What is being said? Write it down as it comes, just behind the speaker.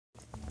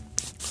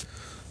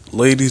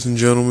Ladies and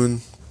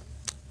gentlemen,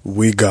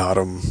 we got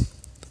him.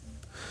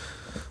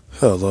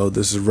 Hello,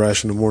 this is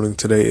Rash in the Morning.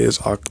 Today is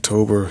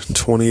October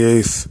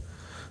 28th,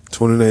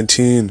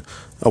 2019.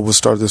 I will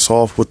start this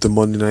off with the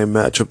Monday night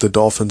matchup, the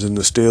Dolphins and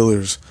the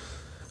Steelers.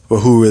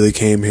 But who really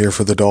came here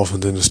for the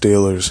Dolphins and the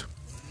Steelers?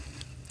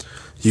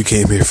 You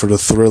came here for the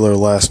thriller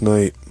last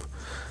night.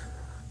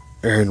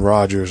 Aaron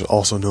Rodgers,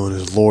 also known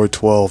as Lord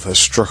 12, has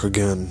struck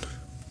again.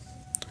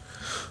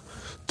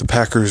 The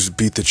Packers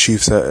beat the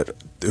Chiefs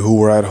who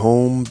were at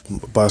home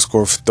by a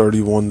score of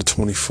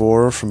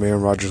 31-24 from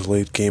Aaron Rodgers'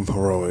 late game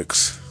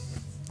heroics.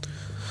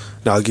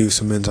 Now I'll give you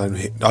some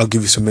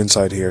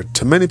insight here.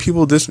 To many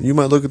people, you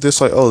might look at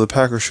this like, oh, the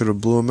Packers should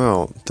have blew them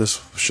out.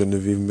 This shouldn't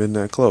have even been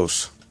that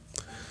close.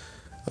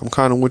 I'm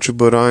kind of with you,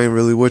 but I ain't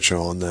really with you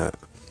on that.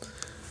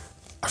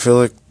 I feel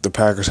like the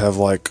Packers have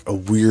like a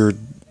weird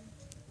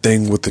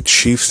thing with the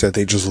Chiefs that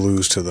they just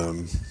lose to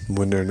them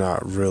when they're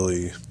not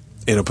really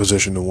in a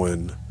position to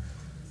win.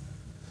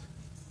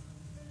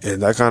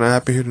 And that kind of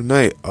happened here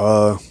tonight.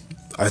 I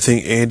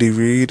think Andy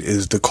Reid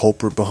is the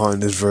culprit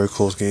behind this very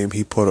close game.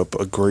 He put up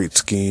a great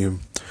scheme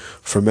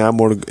for Matt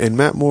Moore, and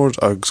Matt Moore's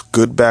a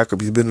good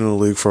backup. He's been in the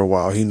league for a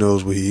while. He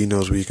knows what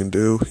he can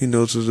do. He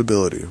knows his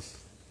ability.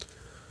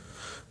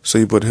 So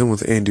you put him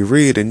with Andy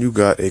Reid, and you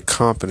got a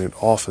competent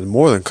offense,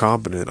 more than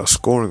competent, a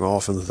scoring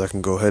offense that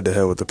can go head to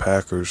head with the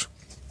Packers.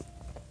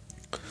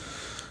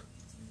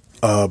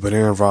 But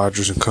Aaron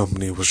Rodgers and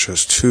company was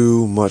just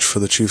too much for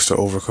the Chiefs to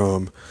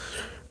overcome.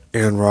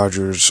 Aaron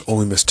Rodgers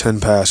only missed 10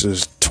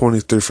 passes,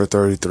 23 for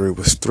 33,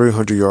 with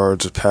 300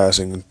 yards of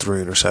passing and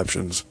 3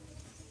 interceptions.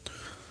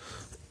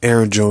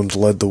 Aaron Jones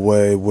led the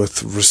way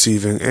with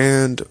receiving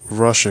and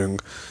rushing,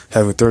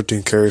 having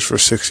 13 carries for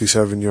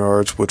 67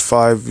 yards with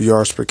 5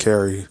 yards per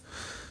carry.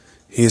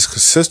 He is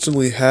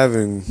consistently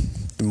having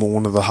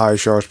one of the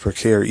highest yards per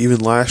carry,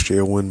 even last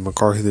year when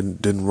McCarthy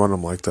didn't run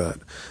him like that.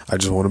 I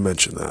just want to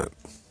mention that.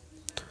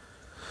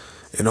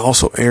 And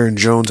also, Aaron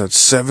Jones had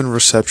 7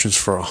 receptions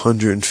for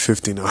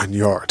 159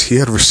 yards. He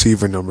had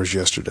receiver numbers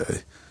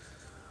yesterday,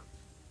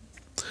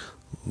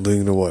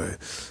 leading the way.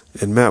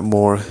 And Matt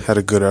Moore had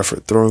a good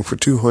effort, throwing for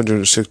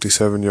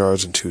 267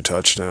 yards and 2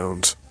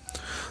 touchdowns.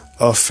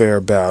 A fair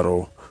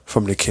battle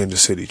from the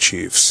Kansas City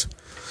Chiefs.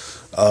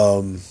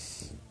 The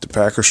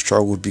Packers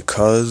struggled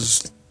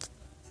because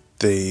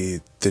the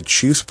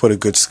Chiefs put a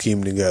good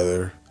scheme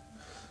together.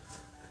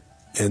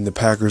 And the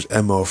Packers'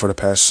 MO for the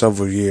past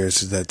several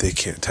years is that they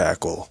can't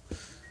tackle.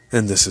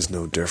 And this is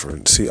no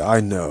different. See,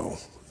 I know,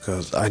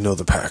 because I know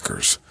the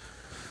Packers.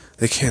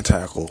 They can't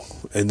tackle.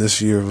 And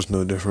this year was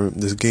no different.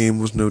 This game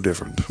was no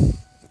different.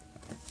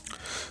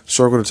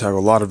 Struggled to tackle, a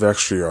lot of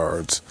extra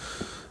yards.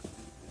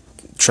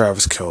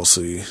 Travis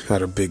Kelce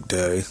had a big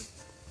day.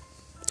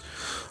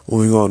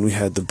 Moving on, we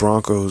had the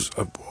Broncos,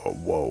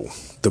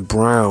 the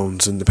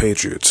Browns and the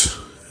Patriots.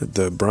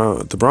 The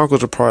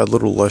Broncos are probably a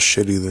little less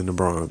shitty than the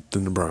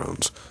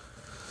Browns.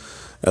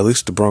 At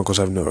least the Broncos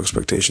have no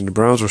expectation. The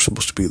Browns are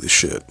supposed to be the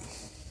shit.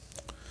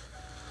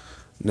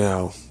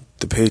 Now,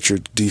 the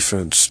Patriots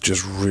defense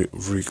just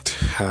wreaked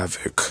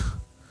havoc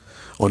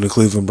on the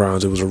Cleveland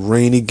Browns. It was a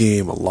rainy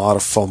game, a lot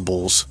of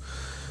fumbles.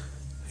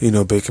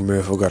 Baker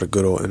Mayfield got a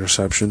good old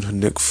interception.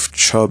 Nick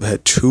Chubb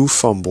had 2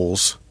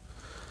 fumbles.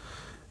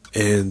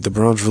 And the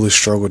Browns really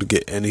struggled to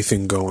get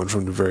anything going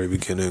from the very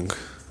beginning.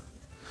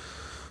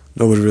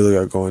 Nobody really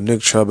got going.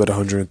 Nick Chubb had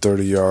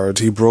 130 yards.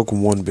 He broke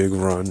one big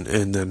run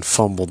and then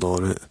fumbled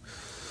on it.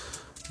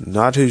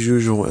 Not his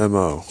usual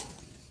MO.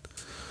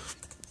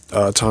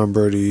 Tom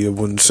Brady, I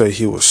wouldn't say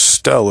he was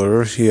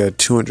stellar. He had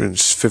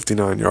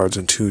 259 yards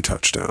and 2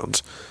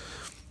 touchdowns.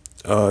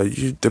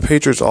 The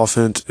Patriots'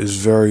 offense is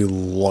very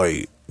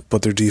light,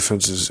 but their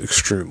defense is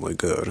extremely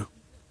good.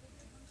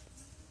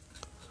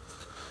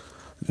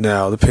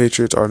 Now, the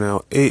Patriots are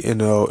now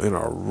 8-0 and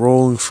are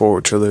rolling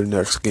forward to their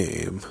next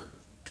game.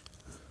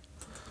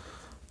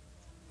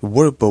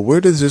 But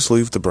where does this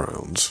leave the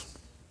Browns?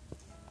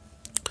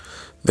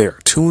 They are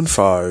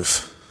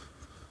 2-5.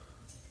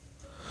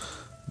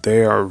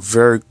 They are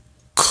very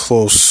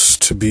close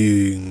to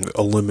being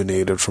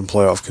eliminated from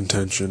playoff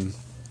contention.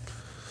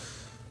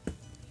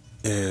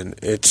 And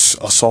it's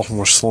a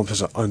sophomore slump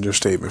is an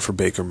understatement for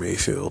Baker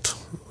Mayfield,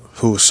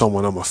 who is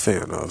someone I'm a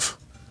fan of.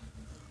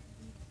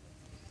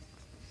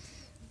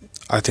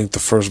 I think the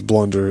first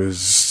blunder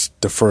is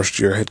the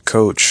first-year head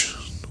coach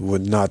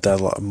with not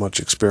that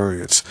much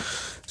experience.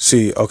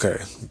 See,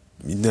 okay,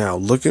 now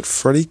look at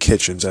Freddie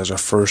Kitchens as a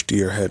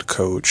first-year head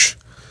coach,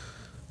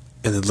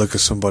 and then look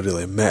at somebody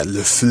like Matt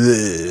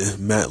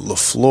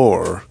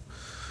LaFleur,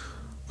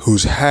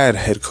 who's had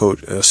head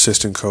coach,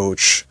 assistant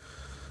coach,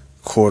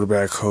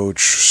 quarterback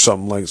coach,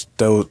 something like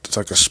that. It's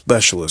like a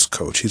specialist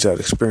coach. He's had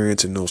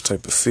experience in those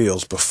type of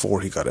fields before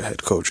he got a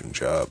head coaching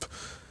job.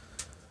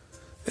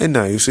 And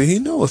now you see he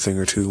knows a thing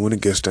or two when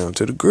it gets down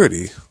to the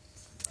gritty.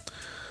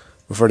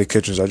 With Freddie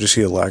Kitchens, I just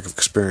see a lack of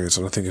experience,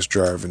 and I think it's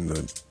driving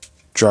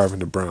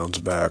the Browns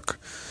back.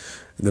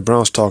 And the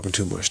Browns talking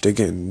too much. They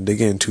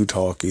getting too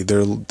talky.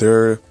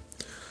 They're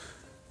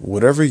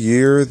whatever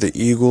year the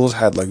Eagles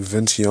had like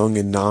Vince Young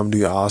and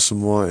Nnamdi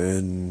Asomugha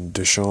and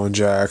Deshaun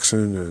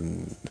Jackson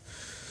and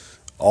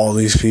all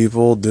these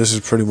people, this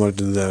is pretty much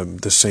them,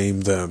 the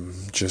same them,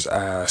 just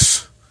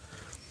ass.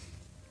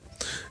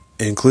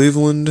 And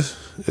Cleveland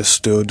is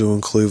still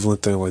doing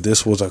Cleveland thing. Like,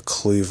 this was a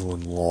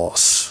Cleveland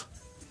loss.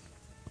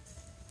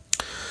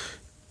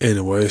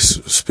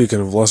 Anyways, speaking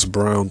of less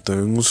Brown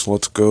things,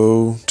 let's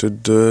go to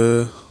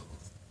the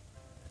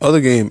other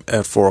game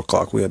at 4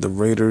 o'clock. We had the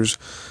Raiders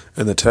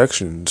and the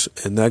Texans,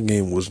 and that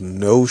game was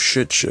no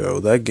shit show.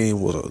 That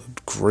game was a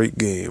great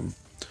game.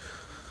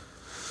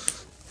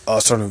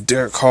 Starting with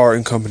Derek Carr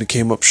and company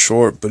came up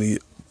short, but he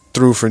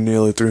threw for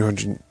nearly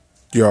 300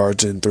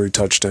 yards and 3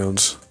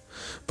 touchdowns,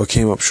 but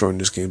came up short in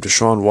this game.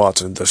 Deshaun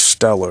Watson, the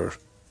stellar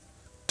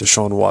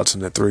Deshaun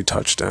Watson, had 3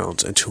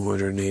 touchdowns and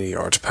 280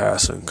 yards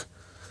passing.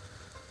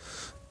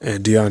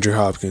 And DeAndre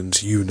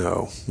Hopkins,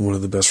 one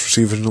of the best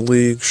receivers in the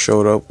league,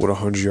 showed up with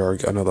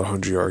another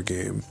 100-yard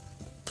game.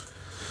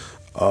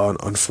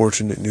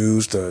 Unfortunate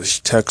news, the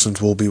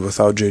Texans will be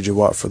without J.J.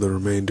 Watt for the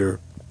remainder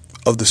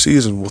of the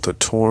season with a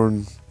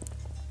torn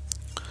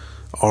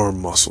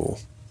arm muscle.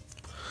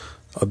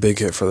 A big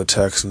hit for the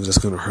Texans. That's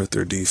going to hurt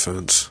their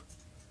defense.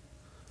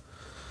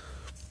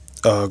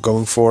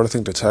 Going forward, I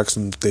think the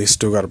Texans, they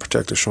still got to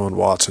protect Deshaun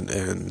Watson,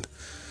 and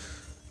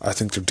I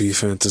think their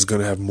defense is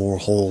going to have more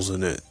holes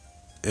in it.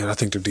 And I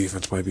think their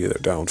defense might be their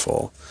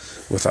downfall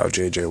without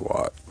J.J.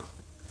 Watt,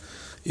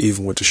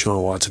 even with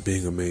Deshaun Watson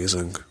being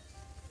amazing.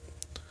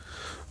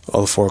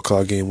 The 4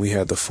 o'clock game, we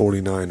had the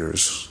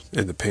 49ers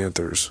and the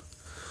Panthers.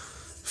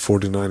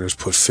 49ers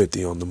put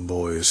 50 on them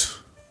boys.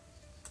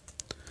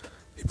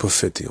 He put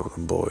 50 on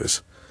them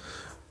boys.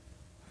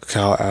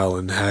 Kyle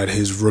Allen had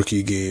his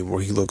rookie game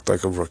where he looked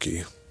like a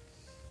rookie.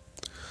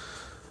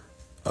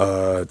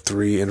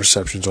 3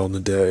 interceptions on the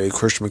day.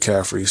 Christian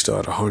McCaffrey still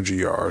had 100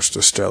 yards.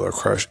 The stellar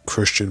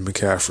Christian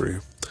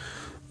McCaffrey.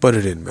 But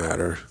it didn't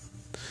matter.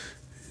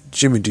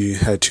 Jimmy G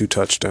had 2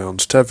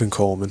 touchdowns. Tevin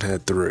Coleman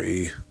had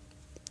 3.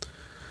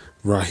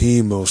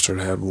 Raheem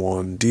Mostert had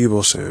 1.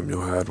 Deebo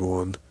Samuel had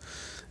 1.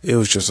 It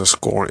was just a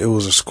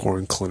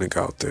scoring clinic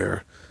out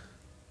there.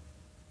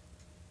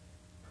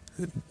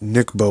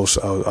 Nick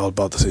Bosa, I was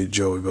about to say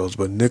Joey Bosa,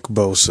 but Nick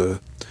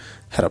Bosa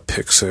had a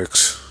pick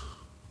 6.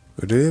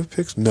 Or did he have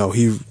picks? No,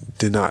 he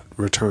did not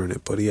return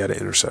it, but he had an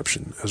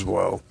interception as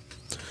well.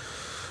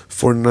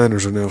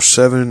 49ers are now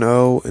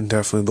 7-0 and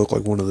definitely look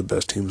like one of the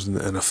best teams in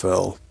the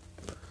NFL.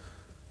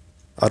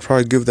 I'd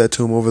probably give that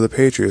to them over the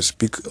Patriots,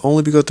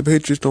 only because the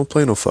Patriots don't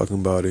play no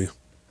fucking body.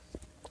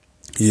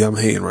 Yeah, I'm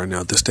hating right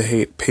now. This is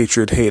the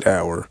Patriot hate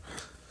hour.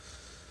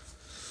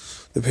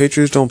 The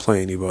Patriots don't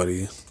play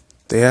anybody.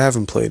 They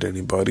haven't played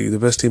anybody. The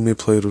best team they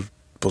played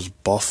was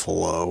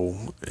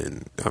Buffalo,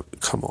 and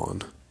come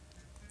on.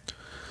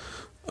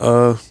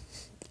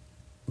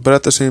 But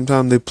at the same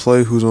time, they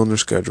play who's on their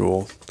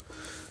schedule.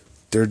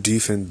 Their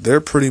defense, they're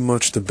pretty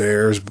much the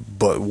Bears,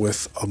 but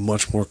with a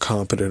much more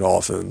competent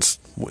offense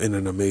and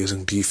an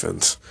amazing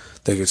defense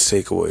that gets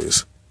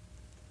takeaways.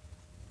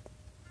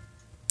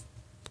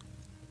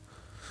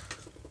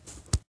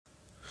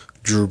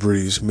 Drew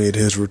Brees made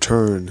his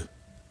return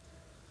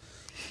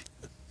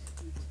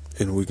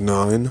in Week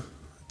 9,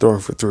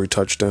 throwing for 3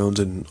 touchdowns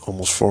and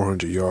almost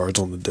 400 yards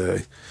on the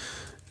day,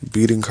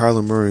 beating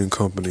Kyler Murray and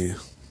company.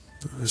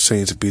 The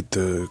Saints beat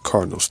the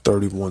Cardinals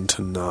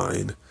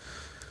 31-9.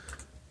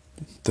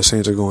 The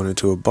Saints are going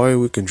into a bye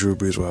week, and Drew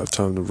Brees will have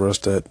time to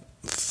rest that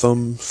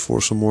thumb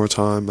for some more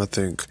time. I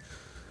think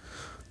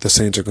the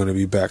Saints are going to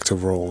be back to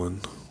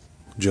rolling,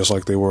 just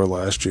like they were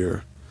last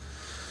year.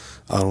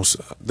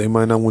 They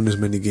might not win as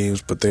many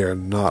games, but they are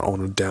not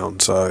on a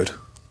downside.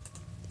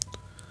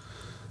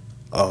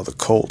 The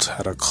Colts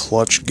had a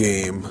clutch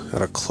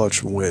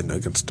win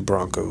against the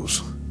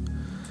Broncos.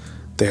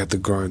 They had to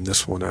grind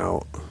this one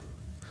out.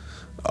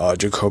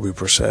 Jacoby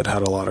Brissett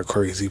had a lot of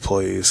crazy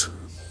plays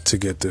to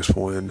get this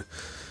win,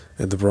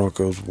 and the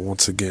Broncos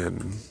once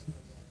again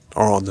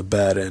are on the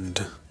bad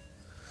end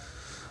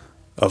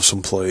of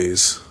some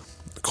plays.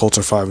 The Colts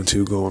are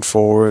 5-2 going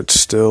forward,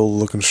 still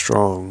looking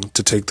strong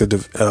to take the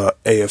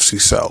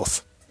AFC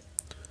South.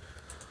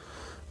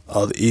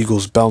 The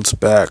Eagles bounced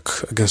back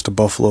against the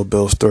Buffalo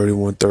Bills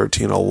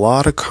 31-13. A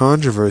lot of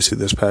controversy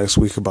this past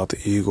week about the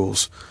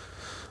Eagles.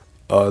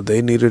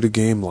 They needed a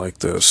game like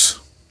this.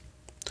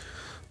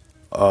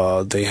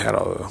 They had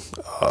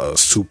a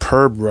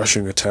superb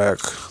rushing attack.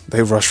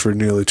 They rushed for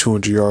nearly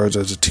 200 yards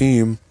as a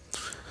team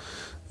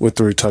with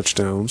 3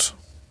 touchdowns.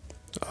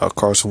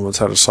 Carson Wentz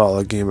had a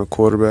solid game at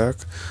quarterback.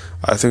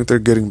 I think they're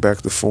getting back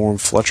to form.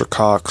 Fletcher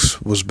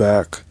Cox was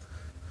back,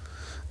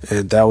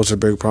 and that was a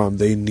big problem.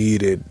 They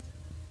needed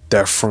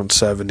that front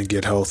 7 to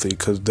get healthy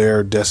because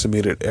they're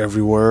decimated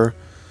everywhere.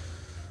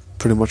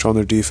 Pretty much on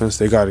their defense,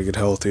 they got to get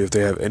healthy if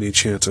they have any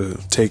chance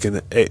of taking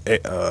the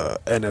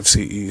NFC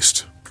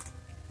East.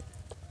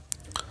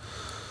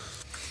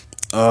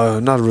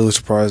 Not really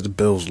surprised the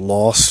Bills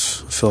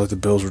lost. I feel like the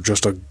Bills were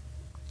just a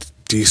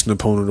decent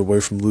opponent away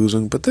from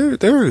losing, but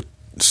they're a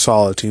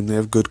solid team. They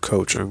have good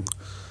coaching.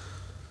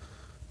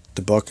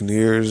 The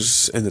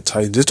Buccaneers and the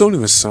Titans. This don't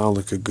even sound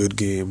like a good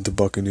game. The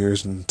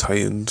Buccaneers and the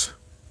Titans.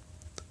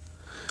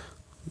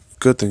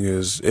 Good thing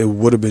is, it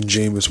would have been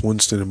Jameis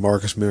Winston and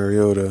Marcus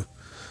Mariota,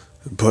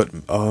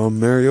 but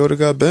Mariota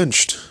got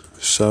benched.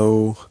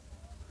 So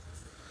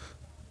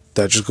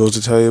that just goes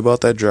to tell you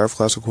about that draft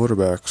class of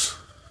quarterbacks.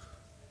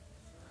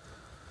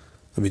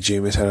 I mean,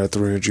 Jameis had a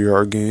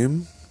 300-yard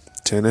game.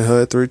 Tannehill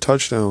had 3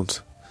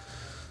 touchdowns.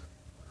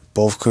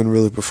 Both couldn't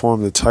really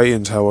perform. The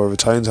Titans, however,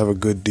 have a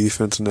good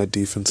defense, and that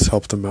defense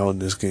helped them out in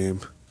this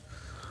game.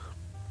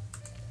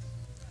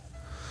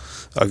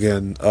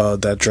 Again,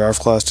 that draft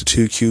class to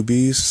 2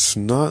 QBs,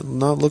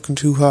 not looking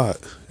too hot.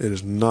 It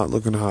is not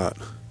looking hot.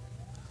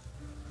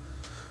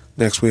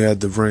 Next, we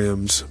had the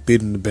Rams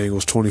beating the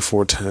Bengals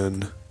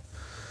 24-10.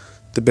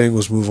 The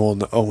Bengals move on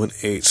to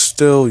 0-8,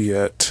 still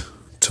yet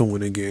to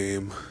win a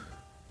game.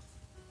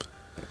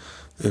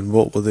 And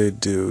what will they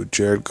do?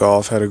 Jared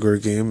Goff had a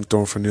great game,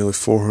 throwing for nearly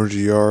 400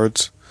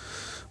 yards,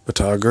 but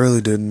Todd Gurley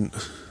didn't.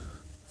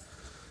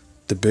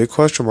 The big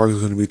question mark is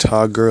going to be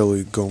Todd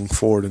Gurley going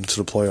forward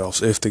into the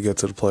playoffs, if they get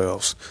to the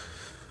playoffs.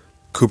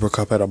 Cooper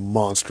Kupp had a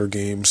monster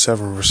game,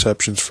 7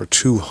 receptions for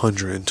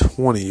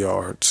 220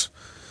 yards,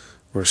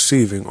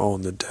 receiving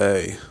on the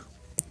day.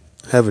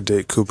 Have a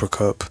date, Cooper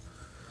Kupp.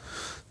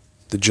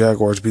 The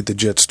Jaguars beat the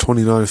Jets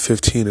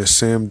 29-15 as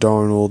Sam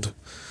Darnold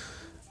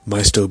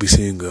might still be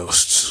seeing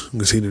ghosts,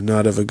 because he did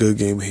not have a good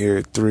game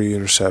here. 3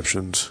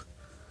 interceptions.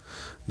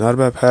 Not a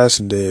bad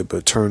passing day,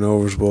 but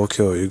turnovers will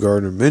kill you.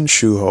 Gardner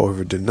Minshew,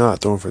 however, did not,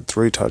 throwing for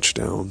 3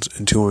 touchdowns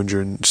and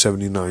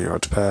 279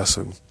 yards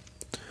passing.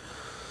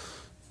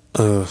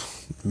 Gardner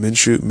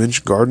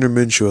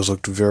Minshew has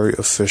looked very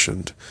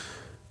efficient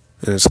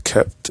and has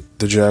kept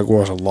the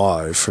Jaguars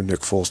alive for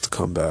Nick Foles to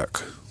come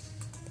back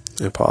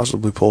and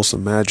possibly pull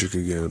some magic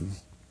again.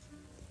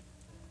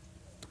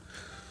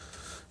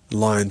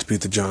 Lions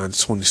beat the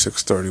Giants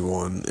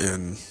 26-31,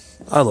 and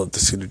I love to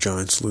see the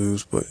Giants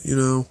lose, but,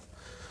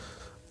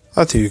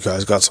 I think you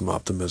guys got some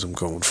optimism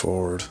going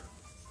forward.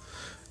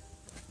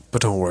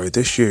 But don't worry,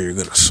 this year you're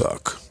going to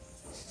suck.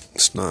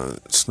 It's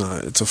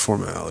a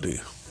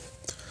formality.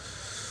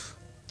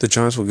 The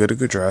Giants will get a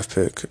good draft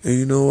pick, and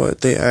you know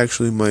what? They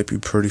actually might be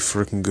pretty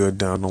freaking good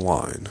down the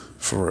line,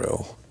 for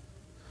real.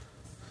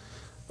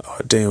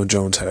 Daniel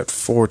Jones had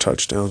 4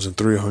 touchdowns and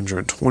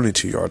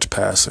 322 yards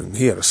passing.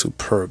 He had a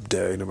superb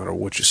day, no matter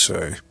what you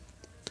say.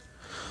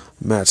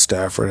 Matt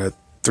Stafford had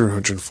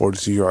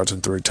 342 yards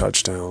and 3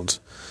 touchdowns.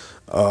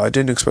 I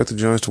didn't expect the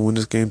Giants to win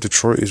this game.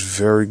 Detroit is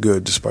very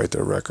good despite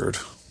their record.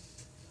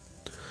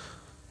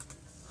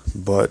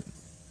 But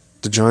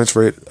the Giants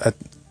rate at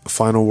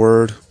final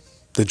word,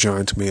 the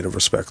Giants made it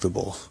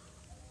respectable.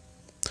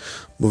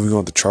 Moving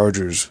on, the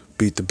Chargers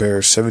beat the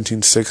Bears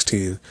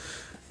 17-16.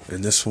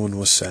 And this one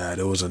was sad.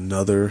 It was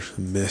another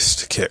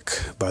missed kick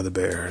by the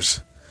Bears.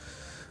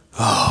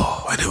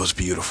 Oh, and it was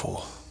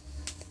beautiful.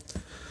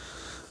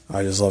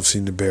 I just love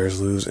seeing the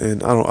Bears lose,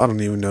 and I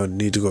don't even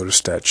need to go to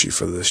stat sheet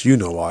for this. You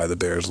know why the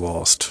Bears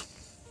lost.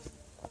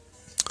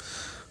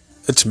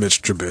 It's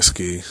Mitch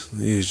Trubisky.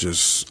 He's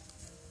just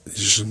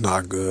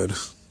not good.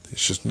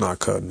 He's just not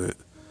cutting it.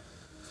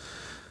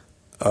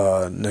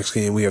 Next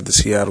game, we have the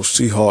Seattle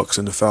Seahawks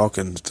and the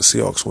Falcons. The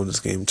Seahawks won this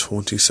game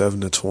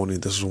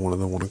 27-20. This is one of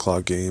the 1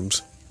 o'clock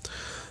games.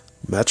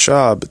 Matt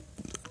Schaub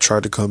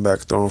tried to come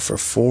back throwing for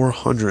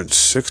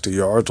 460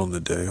 yards on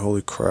the day.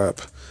 Holy crap.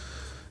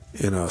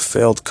 In a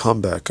failed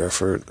comeback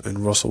effort.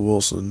 And Russell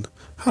Wilson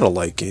had a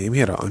light game.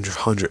 He had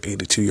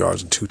 182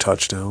 yards and 2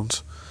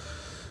 touchdowns.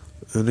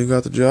 And he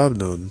got the job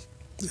done.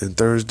 And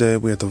Thursday,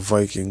 we had the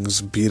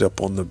Vikings beat up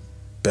on the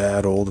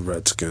bad old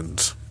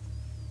Redskins.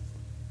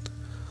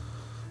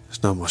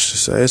 There's not much to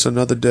say. It's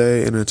another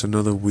day and it's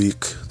another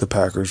week. The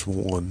Packers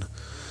won.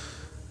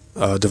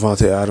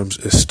 Devontae Adams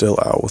is still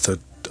out with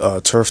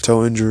a turf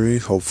toe injury.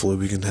 Hopefully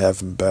we can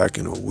have him back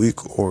in a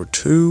week or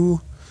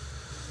 2.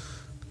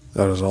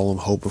 That is all I'm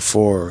hoping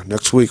for.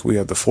 Next week we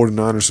have the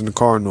 49ers and the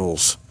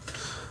Cardinals.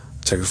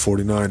 Take the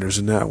 49ers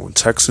in that one.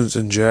 Texans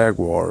and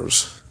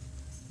Jaguars.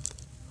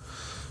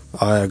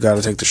 I got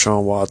to take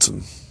Deshaun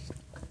Watson.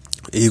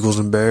 Eagles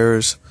and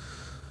Bears.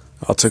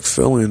 I'll take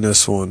Philly in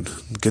this one.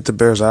 Get the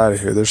Bears out of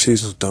here. Their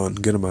season's done.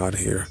 Get them out of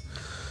here.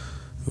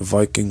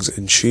 Vikings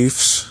and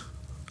Chiefs.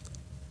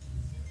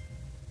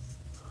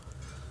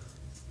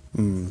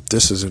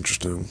 This is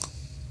interesting.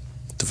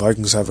 The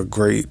Vikings have a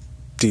great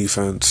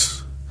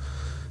defense.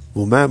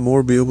 Will Matt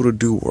Moore be able to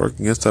do work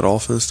against that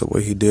offense the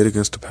way he did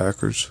against the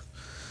Packers?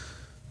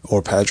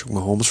 Or Patrick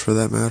Mahomes, for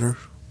that matter?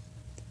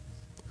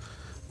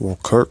 Will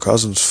Kirk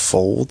Cousins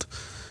fold?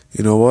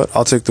 You know what?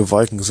 I'll take the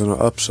Vikings in an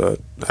upset.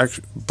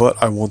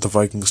 But I want the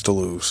Vikings to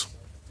lose.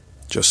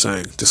 Just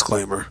saying.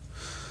 Disclaimer.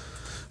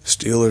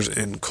 Steelers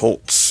and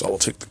Colts. I'll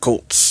take the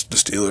Colts. The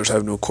Steelers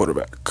have no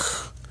quarterback.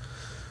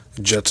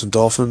 Jets and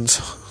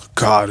Dolphins.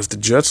 God, if the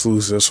Jets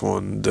lose this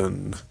one,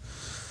 then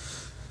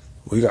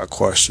we got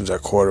questions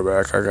at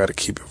quarterback. I got to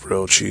keep it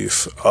real,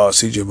 Chief.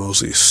 CJ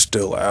Mosley is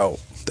still out.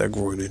 That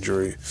groin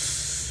injury.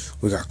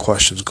 We got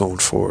questions going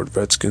forward.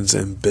 Redskins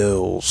and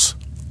Bills.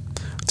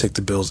 Take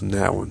the Bills in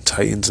that one.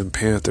 Titans and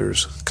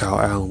Panthers.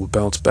 Kyle Allen will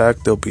bounce back.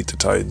 They'll beat the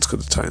Titans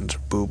because the Titans are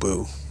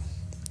boo-boo.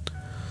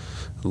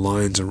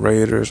 Lions and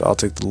Raiders. I'll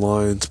take the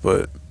Lions,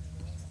 but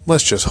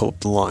let's just hope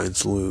the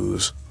Lions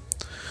lose.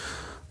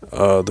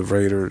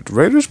 The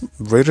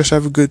Raiders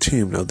have a good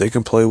team now. They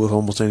can play with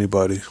almost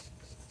anybody.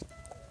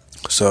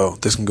 So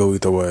this can go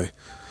either way.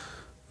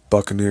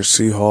 Buccaneers,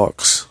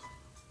 Seahawks.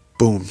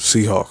 Boom,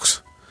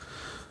 Seahawks.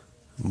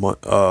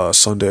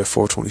 Sunday at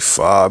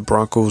 4:25.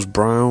 Broncos,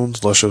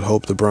 Browns. Let's just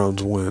hope the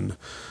Browns win.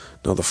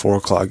 Another 4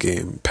 o'clock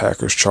game.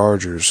 Packers,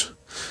 Chargers.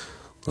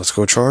 Let's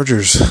go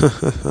Chargers.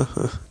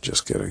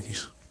 Just kidding.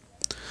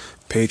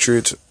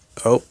 Patriots.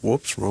 Oh,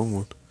 whoops, wrong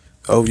one.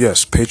 Oh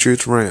yes,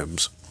 Patriots,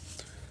 Rams.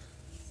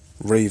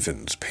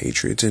 Ravens.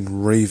 Patriots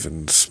and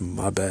Ravens.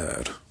 My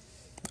bad.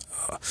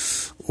 I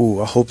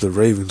hope the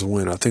Ravens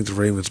win. I think the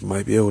Ravens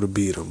might be able to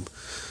beat them.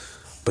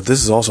 But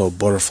this is also a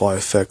butterfly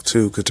effect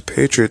too, because the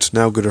Patriots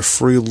now get a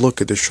free look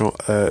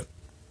at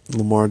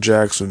Lamar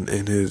Jackson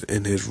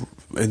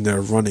in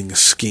their running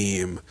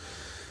scheme.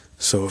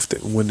 So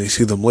when they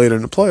see them later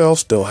in the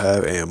playoffs, they'll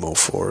have ammo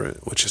for it,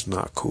 which is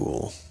not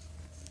cool.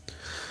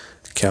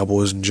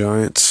 Cowboys and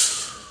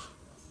Giants.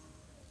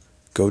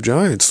 Go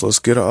Giants. Let's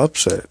get an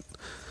upset.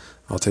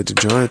 I'll take the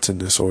Giants in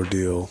this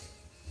ordeal.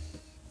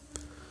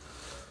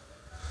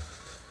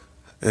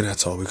 And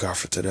that's all we got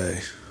for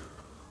today.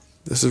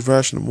 This is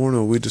Rash in the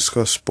Morning. We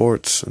discuss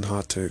sports and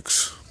hot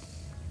takes.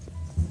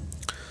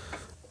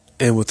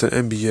 And with the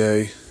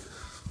NBA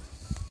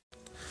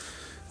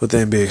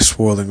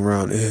swirling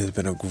around, it has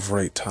been a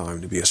great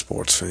time to be a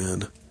sports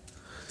fan.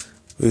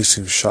 We've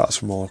seen shots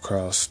from all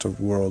across the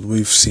world.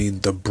 We've seen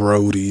the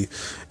Brody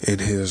in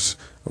his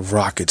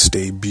Rockets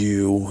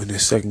debut. In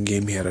his second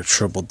game, he had a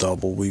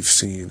triple-double. We've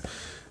seen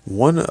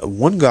one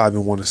guy I've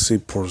been wanting to see,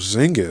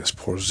 Porzingis.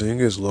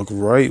 Porzingis looked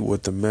right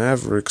with the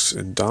Mavericks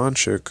and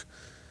Doncic.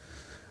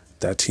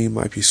 That team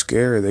might be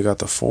scary. They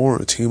got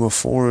a team of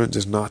foreigners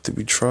is not to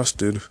be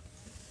trusted.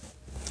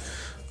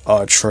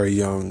 Trae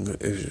Young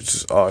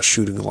is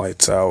shooting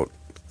lights out.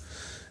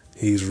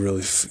 He's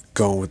really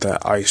going with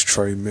that Ice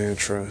Trae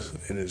mantra.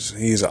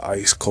 He's an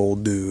ice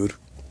cold dude.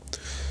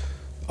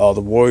 The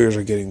Warriors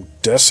are getting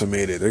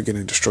decimated. They're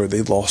getting destroyed.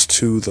 They lost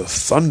to the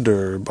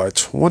Thunder by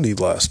 20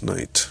 last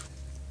night.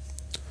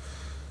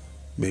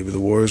 Maybe the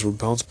Warriors will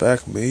bounce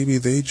back. Maybe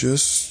they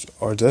just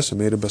are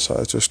decimated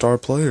besides their star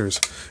players.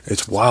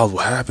 It's wild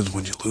what happens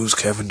when you lose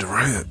Kevin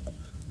Durant.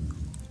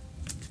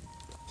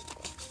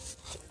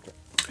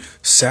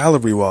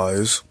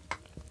 Salary-wise,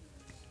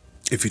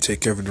 if you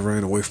take Kevin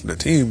Durant away from the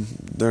team,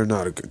 they're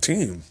not a good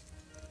team.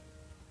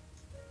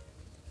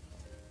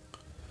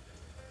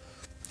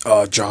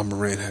 John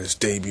Morant had his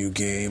debut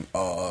game.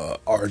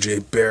 R.J.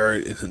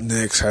 Barrett and the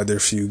Knicks had their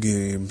few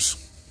games.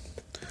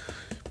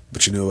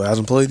 But you know who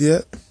hasn't played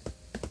yet?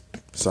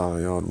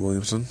 Zion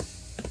Williamson.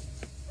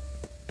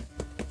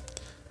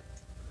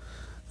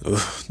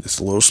 It's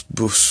a little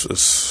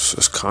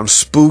it's kind of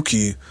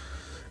spooky.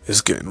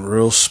 It's getting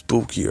real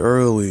spooky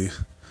early.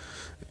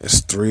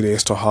 It's 3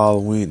 days till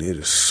Halloween. It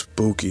is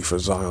spooky for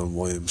Zion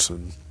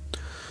Williamson.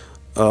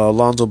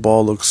 Lonzo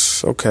Ball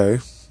looks okay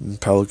on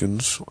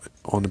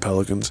the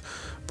Pelicans.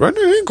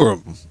 Brandon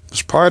Ingram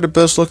is probably the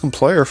best looking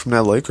player from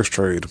that Lakers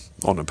trade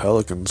on the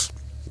Pelicans.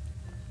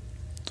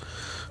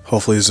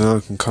 Hopefully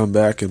Zion can come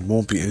back and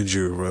won't be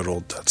injury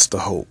riddled. That's the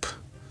hope.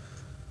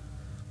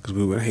 Because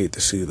we would hate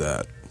to see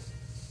that.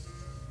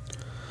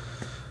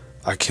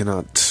 I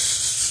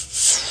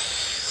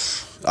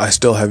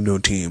still have no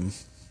team.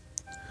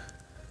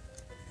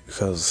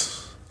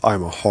 Because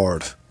I'm a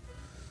hard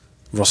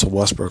Russell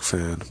Westbrook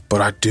fan. But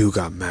I do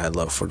got mad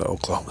love for the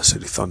Oklahoma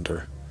City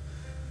Thunder.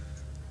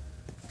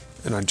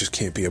 And I just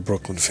can't be a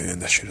Brooklyn fan.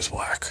 That shit is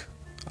whack.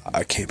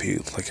 I can't be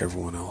like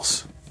everyone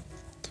else.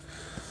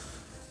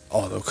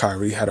 Although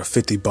Kyrie had a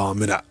 50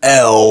 bomb in a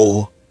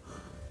L.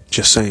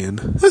 Just saying.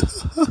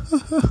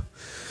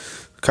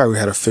 Kyrie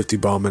had a 50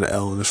 bomb in a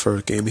L in his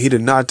first game. He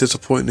did not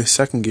disappoint in his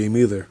second game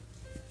either.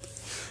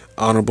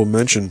 Honorable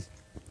mention.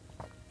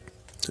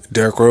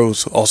 Derrick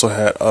Rose also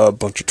had a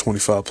bunch of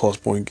 25 plus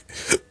point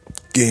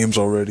games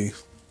already.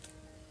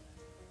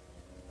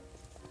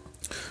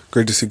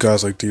 Great to see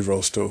guys like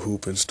D-Rose still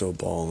hooping, still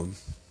balling.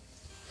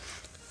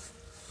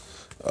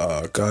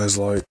 Guys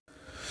like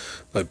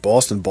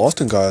Boston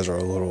guys are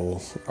a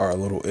little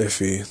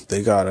iffy.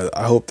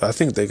 I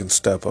think they can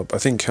step up. I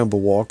think Kemba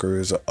Walker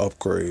is an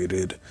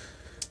upgraded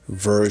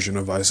version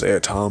of Isaiah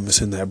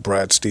Thomas in that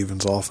Brad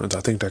Stevens offense.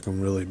 I think that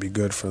can really be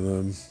good for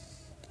them.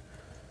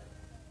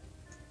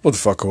 What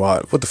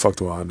the fuck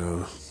do I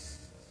know?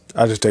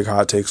 I just take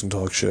hot takes and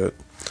talk shit.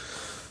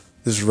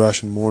 This is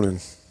Rush in the Morning.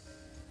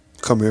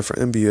 Come here for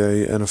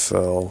NBA,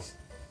 NFL,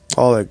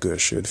 all that good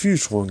shit. If you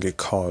just want to get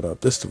caught up,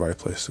 this is the right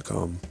place to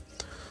come.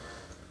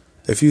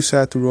 If you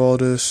sat through all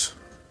this,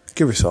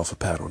 give yourself a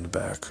pat on the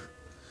back.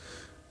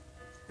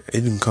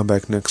 And you can come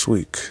back next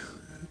week.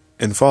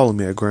 And follow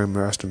me at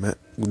Grandmaster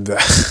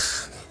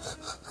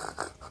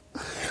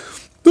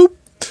Boop.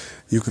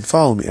 You can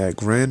follow me at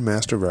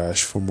Grandmaster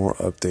Rash for more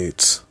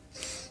updates.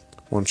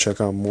 Want to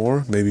check out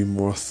more, maybe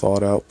more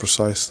thought out,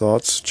 precise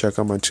thoughts? Check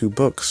out my 2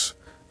 books,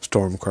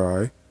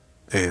 Stormcry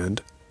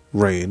and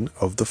Reign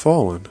of the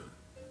Fallen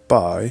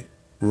by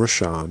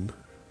Rashawn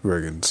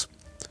Riggins.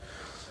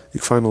 You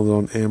can find those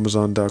on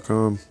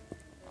Amazon.com.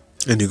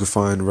 And you can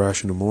find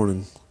Rash in the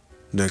Morning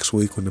next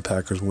week when the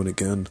Packers win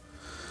again.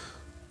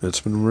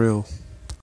 It's been real.